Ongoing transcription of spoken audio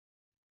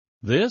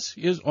This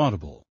is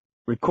Audible.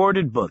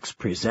 Recorded Books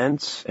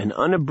presents an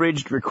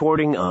unabridged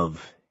recording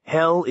of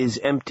Hell is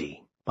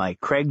Empty by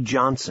Craig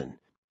Johnson.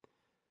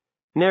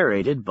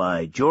 Narrated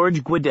by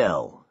George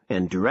Guidell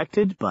and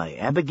directed by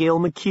Abigail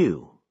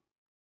McHugh.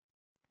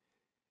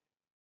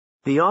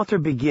 The author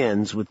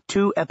begins with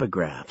two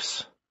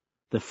epigraphs.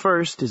 The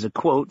first is a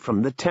quote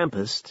from The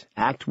Tempest,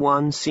 Act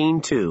 1, Scene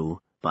 2,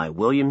 by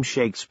William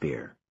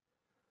Shakespeare.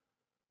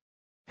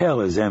 Hell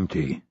is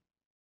empty,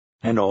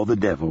 and all the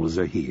devils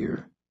are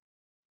here.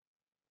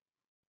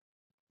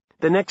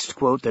 The next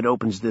quote that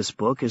opens this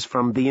book is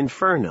from The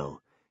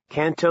Inferno,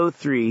 Canto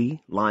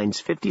 3, lines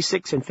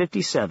 56 and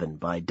 57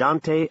 by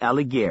Dante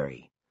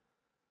Alighieri.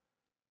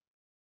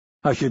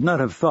 I should not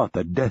have thought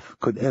that death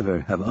could ever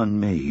have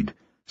unmade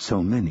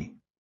so many.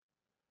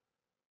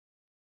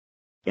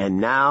 And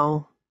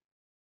now,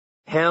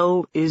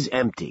 Hell is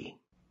Empty.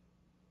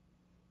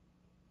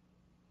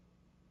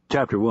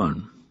 Chapter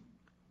 1.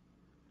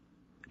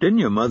 Didn't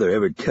your mother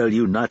ever tell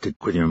you not to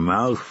with your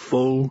mouth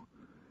full?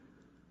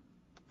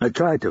 I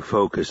tried to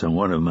focus on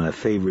one of my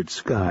favorite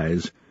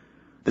skies,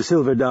 the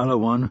 $silver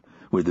one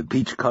with the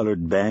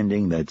peach-colored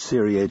banding that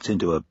seriates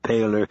into a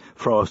paler,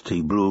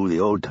 frosty blue the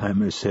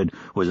old-timers said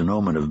was an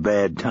omen of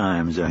bad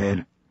times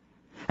ahead.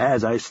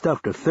 As I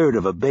stuffed a third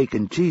of a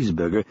bacon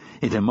cheeseburger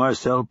into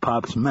Marcel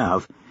Pop's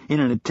mouth in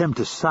an attempt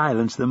to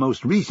silence the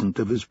most recent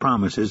of his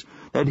promises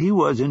that he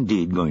was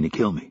indeed going to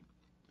kill me.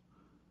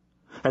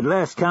 At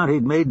last count,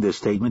 he'd made this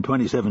statement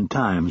 27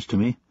 times to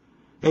me,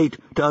 8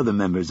 to other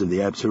members of the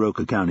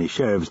Absaroka County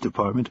Sheriff's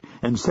Department,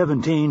 and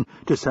 17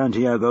 to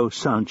Santiago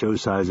Sancho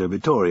Sizer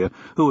Vittoria,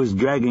 who was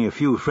dragging a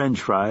few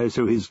French fries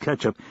through his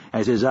ketchup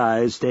as his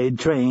eyes stayed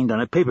trained on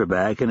a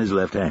paperback in his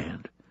left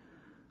hand.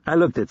 I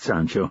looked at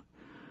Sancho.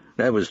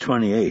 That was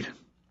 28.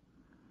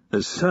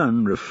 The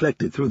sun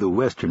reflected through the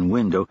western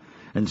window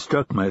and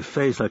struck my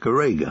face like a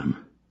ray gun.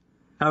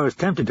 I was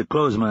tempted to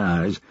close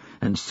my eyes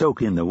and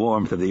soak in the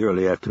warmth of the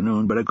early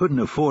afternoon, but I couldn't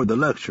afford the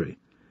luxury.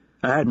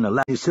 I hadn't a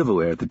lot of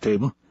silverware at the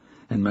table,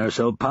 and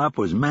Marcel Pop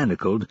was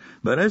manacled,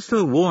 but I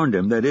still warned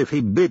him that if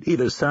he bit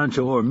either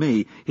Sancho or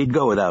me, he'd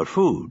go without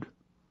food.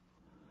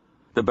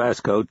 The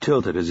Basco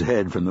tilted his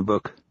head from the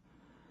book.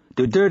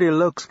 Do dirty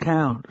looks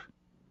count?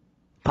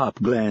 Pop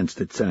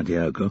glanced at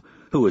Santiago,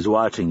 who was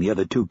watching the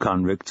other 2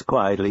 convicts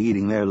quietly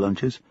eating their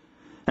lunches,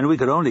 and we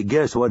could only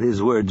guess what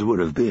his words would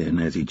have been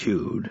as he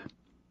chewed.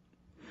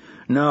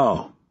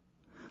 No.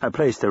 I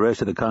placed the rest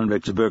of the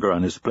convict's burger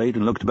on his plate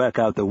and looked back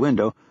out the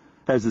window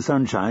as the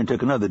sunshine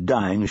took another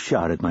dying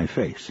shot at my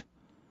face.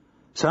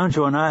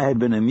 Sancho and I had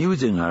been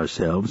amusing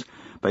ourselves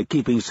by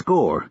keeping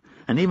score,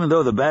 and even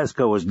though the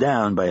Basco was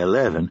down by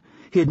 11,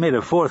 he had made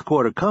a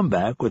fourth-quarter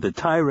comeback with the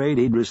tirade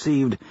he'd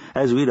received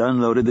as we'd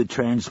unloaded the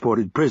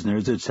transported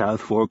prisoners at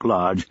South Fork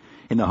Lodge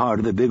in the heart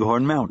of the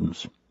Bighorn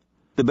Mountains.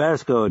 The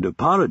Basco had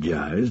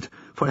apologized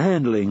for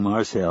handling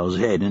Marcel's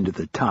head into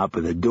the top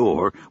of the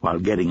door while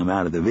getting him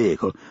out of the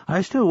vehicle.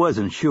 I still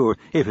wasn't sure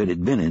if it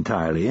had been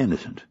entirely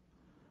innocent.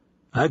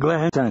 I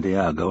glanced at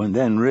Santiago and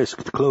then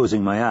risked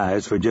closing my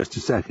eyes for just a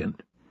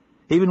second.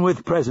 Even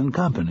with present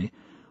company,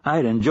 I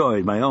had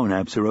enjoyed my own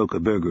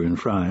Absaroka burger and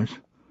fries.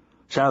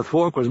 South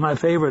Fork was my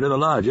favorite of the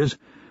lodges,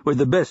 with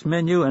the best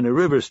menu and a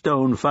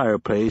river-stone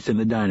fireplace in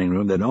the dining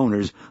room that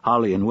owners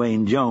Holly and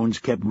Wayne Jones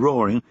kept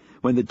roaring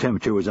when the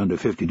temperature was under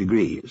 50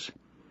 degrees.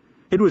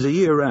 It was a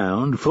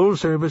year-round,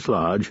 full-service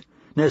lodge,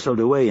 nestled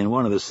away in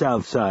one of the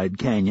south side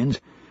canyons,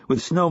 with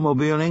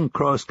snowmobiling,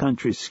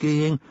 cross-country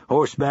skiing,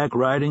 horseback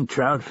riding,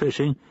 trout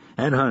fishing,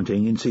 and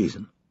hunting in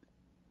season.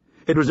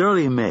 It was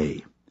early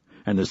May,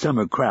 and the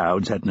summer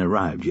crowds hadn't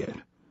arrived yet.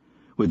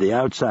 With the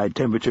outside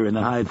temperature in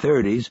the high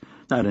 30s,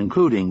 not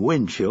including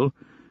wind chill,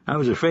 I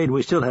was afraid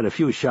we still had a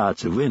few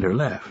shots of winter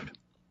left.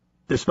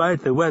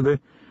 Despite the weather,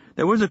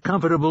 there was a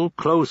comfortable,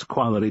 close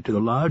quality to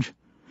the lodge,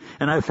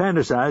 and I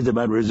fantasized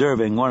about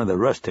reserving one of the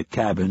rustic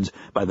cabins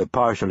by the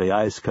partially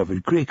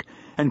ice-covered creek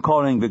and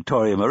calling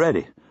Victoria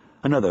Moretti,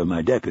 another of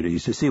my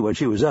deputies, to see what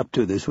she was up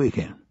to this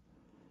weekend.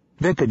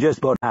 Vic had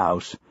just bought a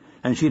house,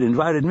 and she'd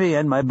invited me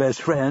and my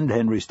best friend,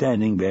 Henry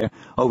Standing Bear,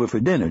 over for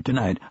dinner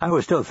tonight. I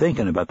was still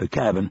thinking about the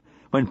cabin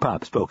when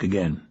Pop spoke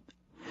again.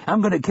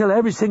 I'm going to kill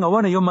every single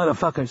one of you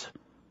motherfuckers.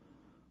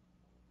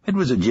 It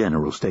was a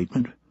general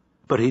statement,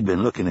 but he'd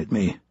been looking at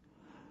me.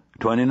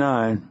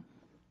 29.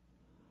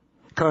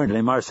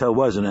 Currently, Marcel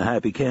wasn't a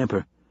happy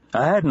camper.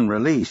 I hadn't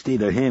released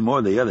either him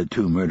or the other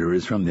 2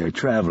 murderers from their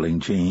traveling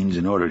chains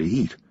in order to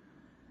eat.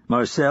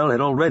 Marcel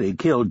had already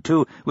killed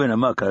 2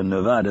 Winnemucca,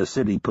 Nevada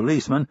city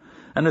policemen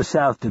and a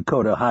South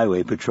Dakota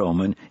highway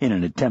patrolman in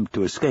an attempt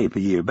to escape a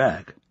year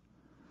back.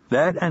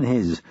 That and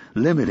his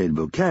limited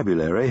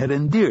vocabulary had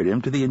endeared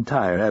him to the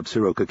entire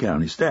Absaroka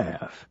County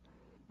staff.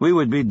 We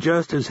would be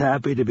just as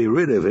happy to be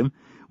rid of him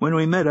when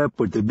we met up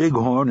with the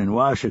Bighorn and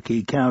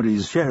Washakie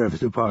Counties Sheriff's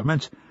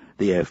Departments,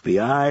 the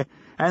FBI,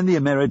 and the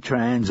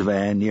Ameritrans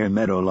van near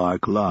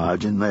Meadowlark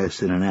Lodge in less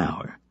than an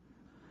hour.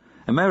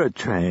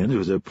 Ameritrans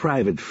was a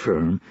private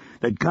firm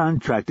that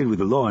contracted with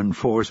law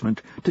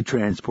enforcement to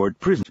transport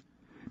prisoners,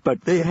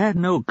 but they had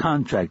no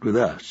contract with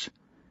us.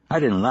 I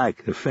didn't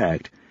like the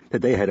fact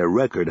that they had a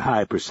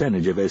record-high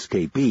percentage of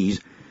escapees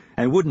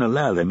and wouldn't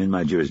allow them in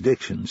my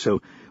jurisdiction,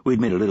 so we'd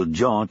made a little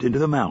jaunt into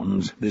the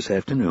mountains this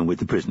afternoon with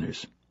the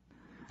prisoners.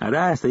 I'd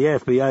asked the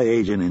FBI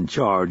agent in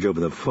charge over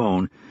the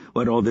phone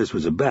what all this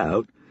was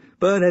about,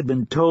 but had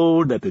been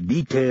told that the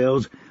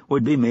details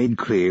would be made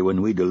clear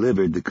when we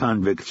delivered the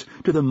convicts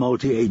to the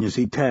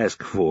multi-agency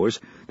task force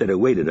that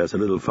awaited us a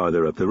little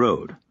farther up the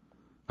road.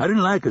 I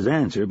didn't like his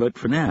answer, but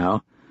for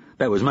now,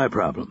 that was my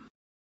problem.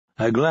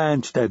 I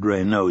glanced at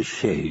Renault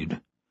Shade,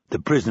 the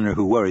prisoner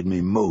who worried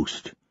me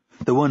most,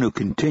 the one who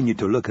continued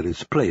to look at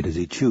his plate as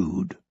he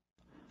chewed.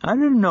 I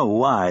didn't know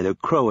why the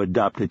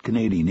Crow-adopted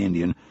Canadian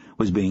Indian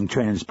was being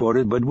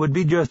transported, but would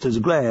be just as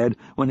glad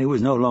when he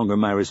was no longer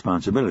my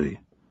responsibility.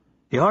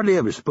 He hardly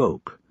ever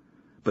spoke,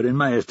 but in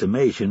my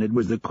estimation it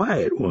was the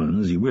quiet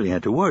ones you really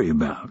had to worry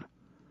about.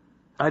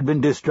 I'd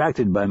been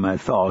distracted by my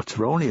thoughts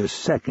for only a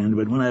second,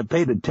 but when I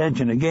paid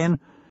attention again,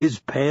 his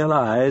pale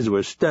eyes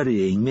were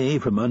studying me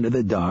from under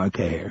the dark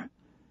hair.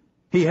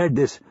 He had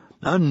this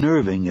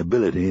unnerving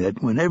ability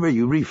that whenever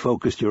you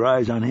refocused your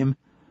eyes on him,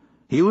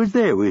 he was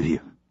there with you,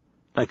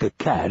 like a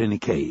cat in a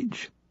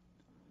cage.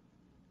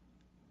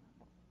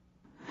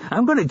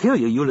 "I'm going to kill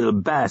you, you little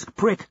Basque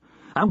prick.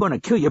 I'm going to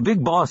kill your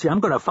big boss here.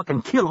 I'm going to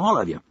fucking kill all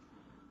of you."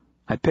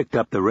 I picked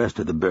up the rest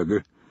of the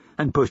burger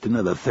and pushed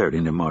another third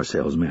into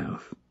Marcel's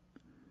mouth.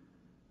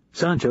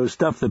 Sancho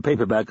stuffed the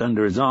paperback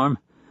under his arm,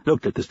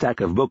 looked at the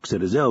stack of books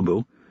at his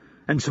elbow,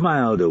 and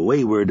smiled a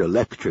wayward,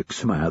 electric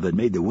smile that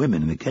made the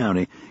women in the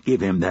county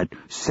give him that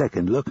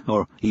second look,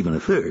 or even a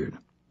third.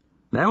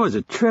 That was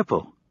a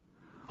triple,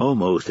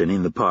 almost an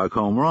in-the-park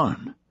home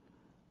run.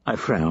 I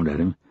frowned at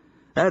him.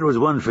 "That was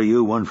one for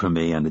you, one for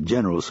me, and a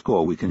general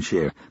score we can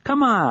share.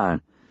 Come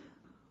on!"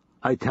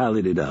 I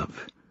tallied it up,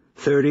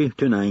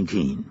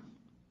 30-19.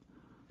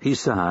 He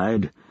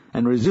sighed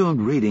and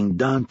resumed reading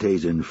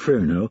Dante's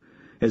Inferno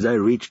as I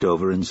reached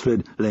over and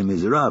slid Les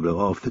Miserables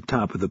off the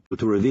top of the book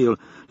to reveal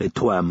Les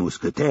Trois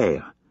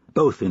Mousquetaires,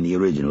 both in the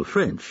original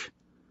French.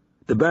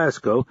 The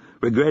Basco,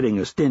 regretting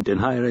a stint in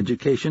higher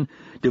education,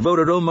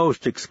 devoted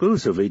almost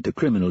exclusively to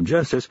criminal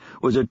justice,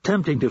 was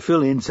attempting to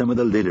fill in some of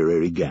the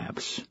literary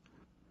gaps.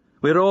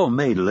 We had all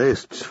made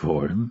lists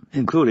for him,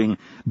 including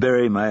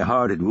Bury My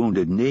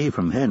Heart-Wounded Knee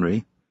from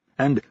Henry,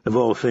 and, of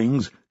all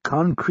things,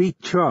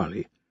 Concrete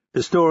Charlie,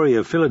 the story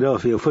of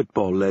Philadelphia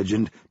football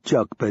legend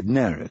Chuck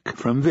Bednarik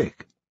from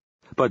Vic.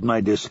 But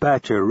my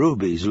dispatcher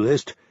Ruby's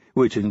list,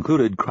 which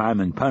included Crime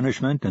and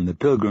Punishment and The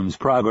Pilgrim's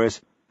Progress,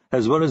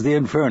 as well as the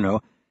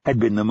Inferno, had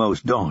been the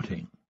most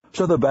daunting.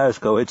 So the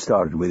Basco had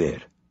started with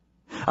it.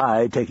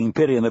 I, taking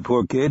pity on the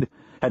poor kid,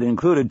 had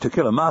included To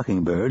Kill a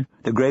Mockingbird,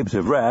 The Grapes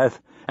of Wrath,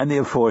 and the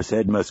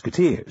aforesaid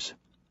Musketeers.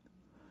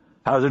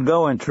 "How's it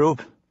going,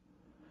 Troop?"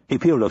 He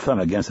peeled a thumb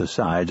against the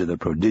sides of the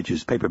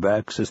prodigious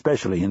paperbacks,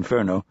 especially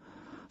Inferno.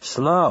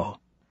 "Slow.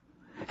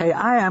 Hey,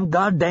 I am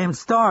goddamn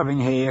starving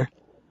here."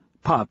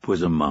 Pop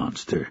was a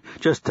monster,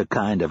 just the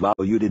kind of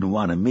owl you didn't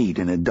want to meet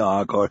in a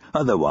dark or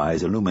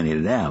otherwise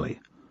illuminated alley.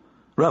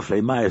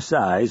 Roughly my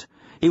size,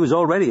 he was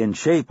already in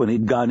shape when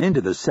he'd gone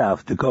into the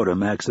South Dakota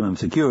Maximum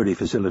Security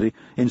Facility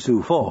in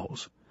Sioux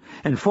Falls,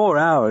 and 4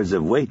 hours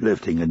of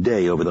weightlifting a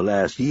day over the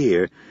last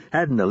year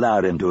hadn't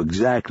allowed him to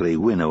exactly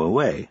winnow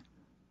away.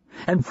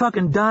 "And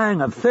fucking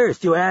dying of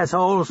thirst, you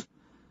assholes!"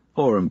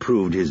 Or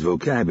improved his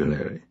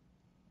vocabulary.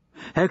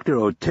 Hector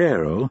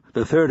Otero,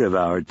 the third of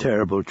our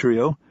terrible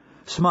trio,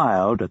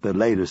 smiled at the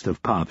latest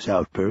of Pop's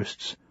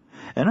outbursts,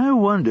 and I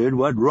wondered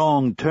what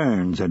wrong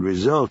turns had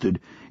resulted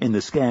in the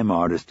scam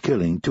artist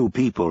killing 2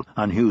 people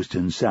on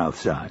Houston's south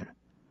side.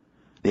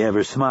 The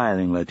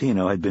ever-smiling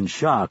Latino had been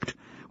shocked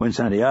when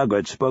Santiago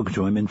had spoken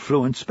to him in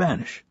fluent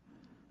Spanish.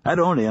 I'd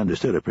only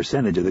understood a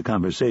percentage of the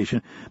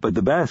conversation, but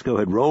the Basco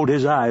had rolled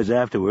his eyes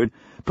afterward,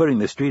 putting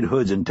the street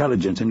hood's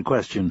intelligence in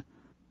question.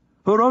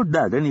 "Who wrote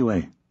that,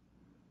 anyway?"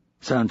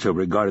 Sancho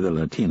regarded the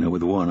Latino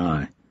with one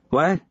eye.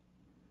 "What?"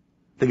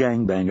 The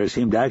gangbanger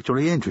seemed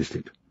actually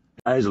interested,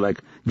 eyes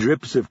like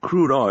drips of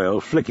crude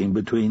oil flicking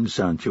between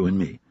Sancho and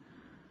me.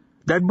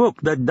 "That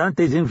book, that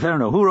Dante's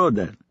Inferno, who wrote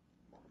that?"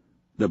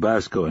 The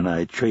Basco and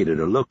I traded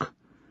a look,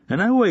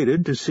 and I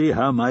waited to see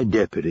how my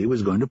deputy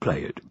was going to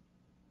play it.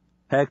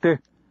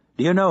 "Hector,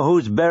 do you know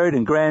who's buried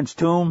in Grant's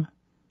tomb?"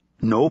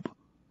 "Nope."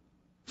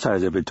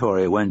 Sizer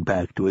Vittoria went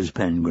back to his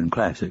Penguin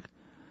Classic.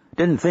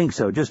 "Didn't think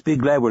so. Just be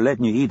glad we're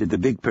letting you eat at the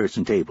big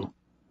person table."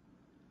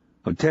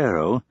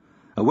 Otero,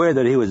 aware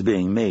that he was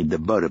being made the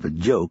butt of a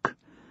joke,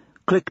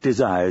 clicked his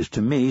eyes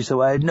to me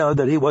so I'd know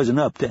that he wasn't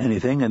up to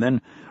anything, and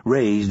then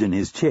raised in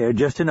his chair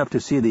just enough to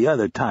see the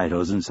other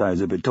titles in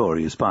Sizer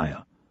Vittoria's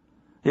pile.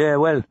 "Yeah,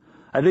 well,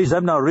 at least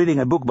I'm not reading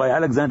a book by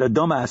Alexander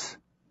Dumas."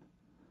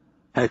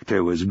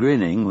 Hector was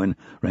grinning when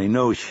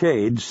Renault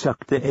Shade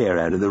sucked the air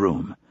out of the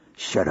room.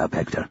 "Shut up,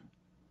 Hector."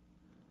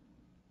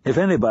 If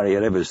anybody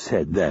had ever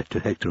said that to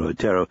Hector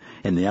Otero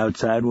in the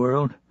outside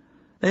world,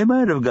 they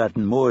might have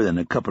gotten more than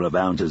a couple of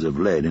ounces of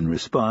lead in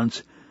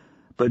response,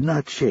 but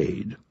not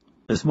Shade.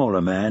 The smaller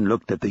man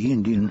looked at the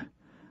Indian,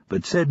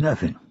 but said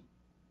nothing.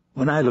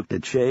 When I looked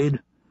at Shade,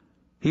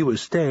 he was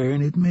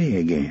staring at me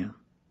again.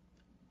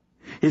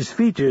 His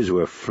features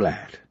were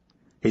flat.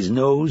 His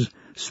nose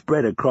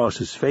spread across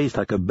his face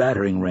like a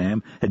battering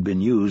ram had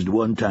been used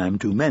one time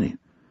too many.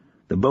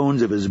 The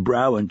bones of his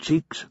brow and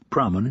cheeks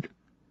prominent.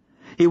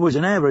 He was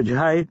an average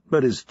height,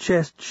 but his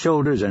chest,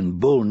 shoulders, and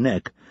bull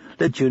neck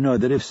let you know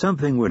that if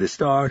something were to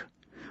start,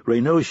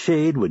 Renault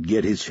Shade would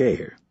get his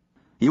share.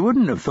 You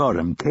wouldn't have thought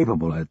him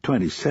capable at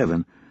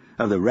 27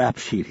 of the rap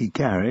sheet he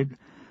carried,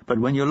 but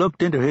when you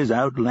looked into his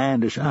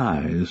outlandish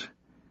eyes,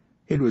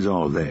 it was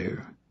all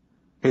there.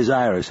 His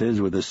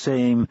irises were the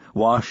same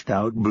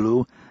washed-out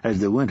blue as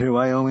the winter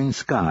Wyoming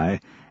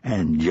sky,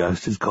 and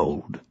just as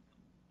cold.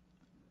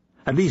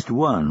 At least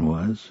one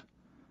was.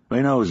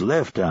 Renault's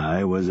left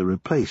eye was a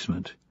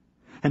replacement,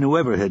 and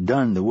whoever had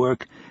done the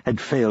work had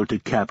failed to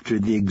capture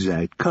the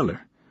exact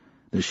color.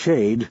 The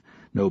shade,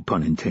 no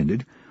pun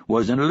intended,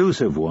 was an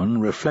elusive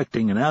one,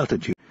 reflecting an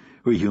altitude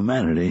where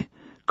humanity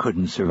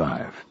couldn't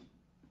survive.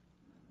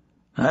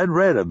 I'd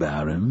read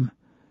about him.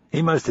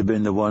 He must have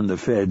been the one the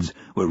feds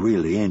were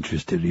really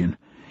interested in.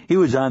 He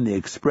was on the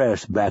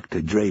express back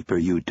to Draper,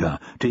 Utah,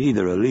 to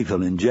either a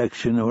lethal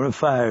injection or a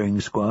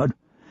firing squad,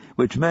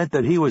 which meant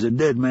that he was a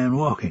dead man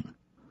walking.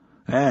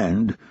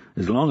 And,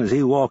 as long as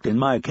he walked in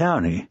my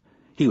county,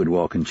 he would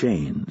walk in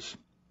chains.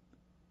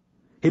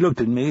 He looked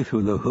at me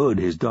through the hood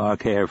his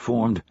dark hair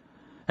formed,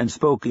 and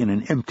spoke in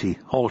an empty,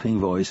 halting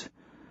voice,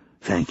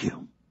 "Thank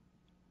you."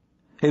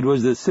 It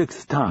was the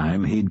 6th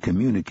time he'd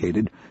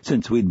communicated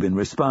since we'd been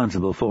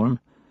responsible for him,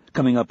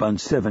 coming up on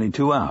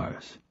 72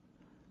 hours.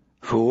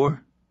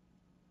 4?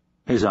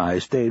 His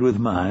eyes stayed with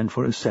mine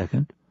for a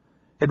second.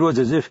 It was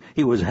as if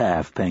he was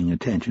half paying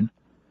attention,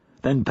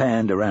 then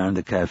panned around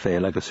the cafe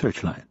like a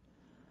searchlight,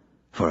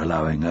 for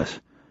allowing us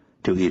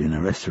to eat in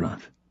a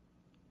restaurant.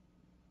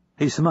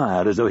 He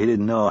smiled as though he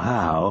didn't know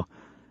how,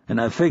 and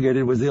I figured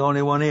it was the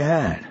only one he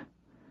had,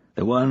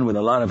 the one with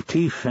a lot of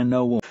teeth and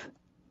no warmth.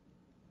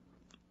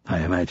 I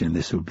imagined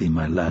this would be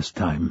my last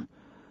time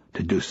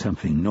to do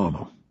something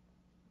normal.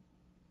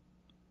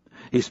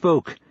 He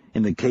spoke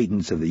in the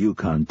cadence of the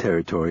Yukon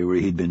Territory where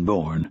he'd been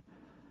born,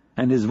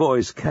 and his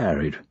voice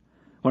carried,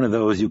 one of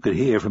those you could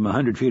hear from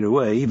 100 feet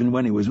away even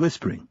when he was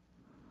whispering.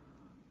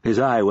 His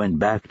eye went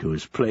back to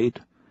his plate,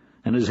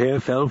 and his hair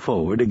fell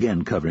forward,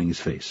 again covering his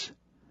face.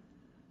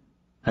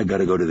 "I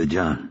gotta go to the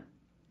John."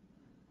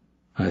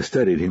 I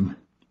studied him.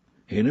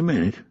 "In a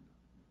minute."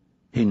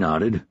 He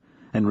nodded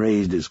and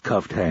raised his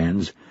cuffed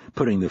hands,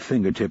 putting the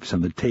fingertips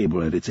on the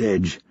table at its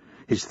edge,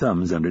 his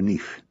thumbs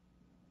underneath.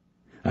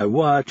 I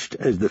watched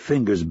as the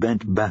fingers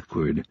bent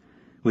backward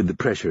with the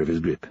pressure of his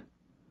grip.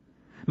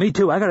 "Me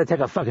too, I gotta take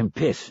a fucking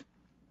piss."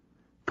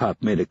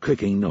 Pop made a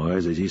clicking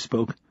noise as he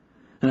spoke,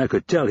 and I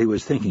could tell he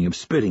was thinking of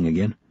spitting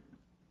again.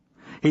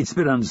 He'd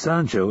spit on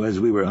Sancho as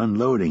we were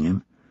unloading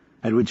him,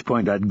 at which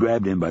point I'd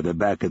grabbed him by the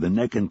back of the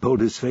neck and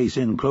pulled his face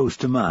in close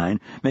to mine,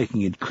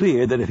 making it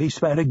clear that if he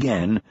spat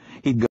again,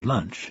 he'd get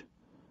lunch.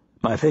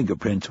 My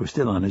fingerprints were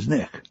still on his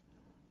neck.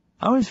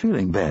 I was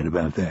feeling bad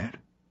about that.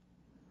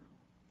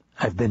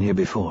 "I've been here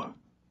before."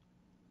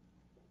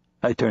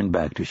 I turned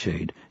back to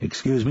Shade.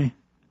 "Excuse me?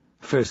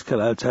 First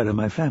kill outside of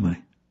my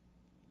family."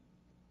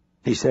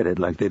 He said it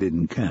like they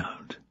didn't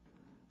count.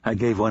 I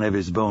gave one of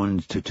his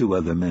bones to 2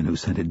 other men who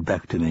sent it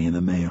back to me in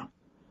the mail,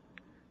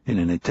 in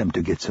an attempt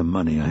to get some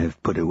money I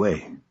have put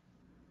away.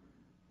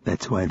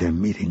 That's why they're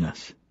meeting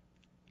us.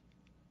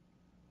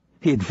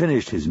 He had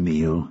finished his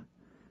meal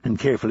and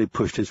carefully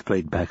pushed his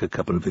plate back a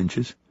couple of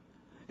inches,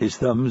 his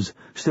thumbs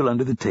still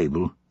under the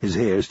table, his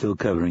hair still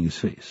covering his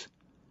face.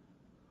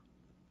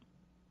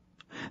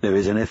 "There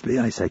is an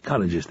FBI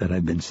psychologist that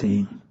I've been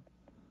seeing.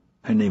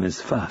 Her name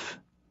is Pfaff.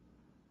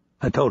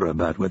 I told her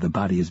about where the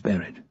body is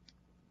buried."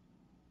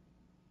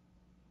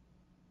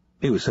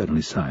 He was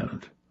suddenly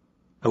silent,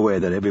 aware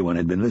that everyone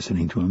had been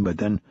listening to him, but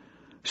then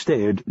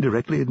stared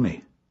directly at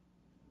me.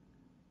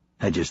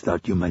 "I just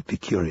thought you might be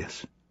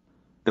curious."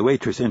 The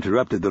waitress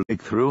interrupted the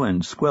breakthrough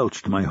and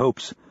squelched my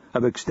hopes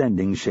of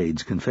extending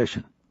Shade's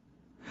confession.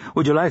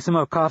 "Would you like some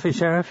more coffee,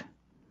 Sheriff?"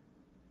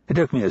 It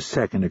took me a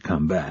second to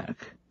come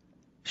back.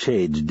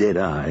 Shade's dead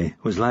eye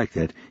was like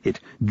that. It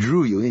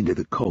drew you into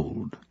the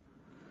cold.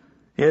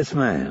 "Yes,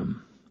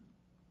 ma'am."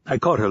 I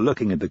caught her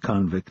looking at the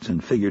convicts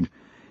and figured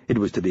it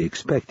was to be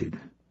expected.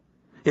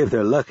 If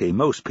they're lucky,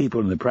 most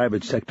people in the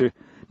private sector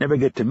never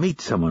get to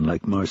meet someone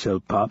like Marcel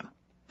Pop,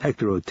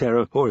 Hector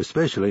Otero, or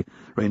especially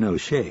Renault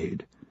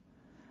Shade.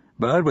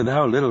 But with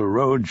our little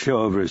road show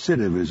of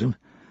recidivism,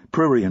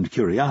 prurient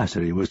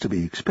curiosity was to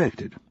be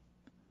expected.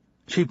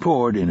 She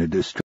poured in a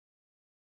distressed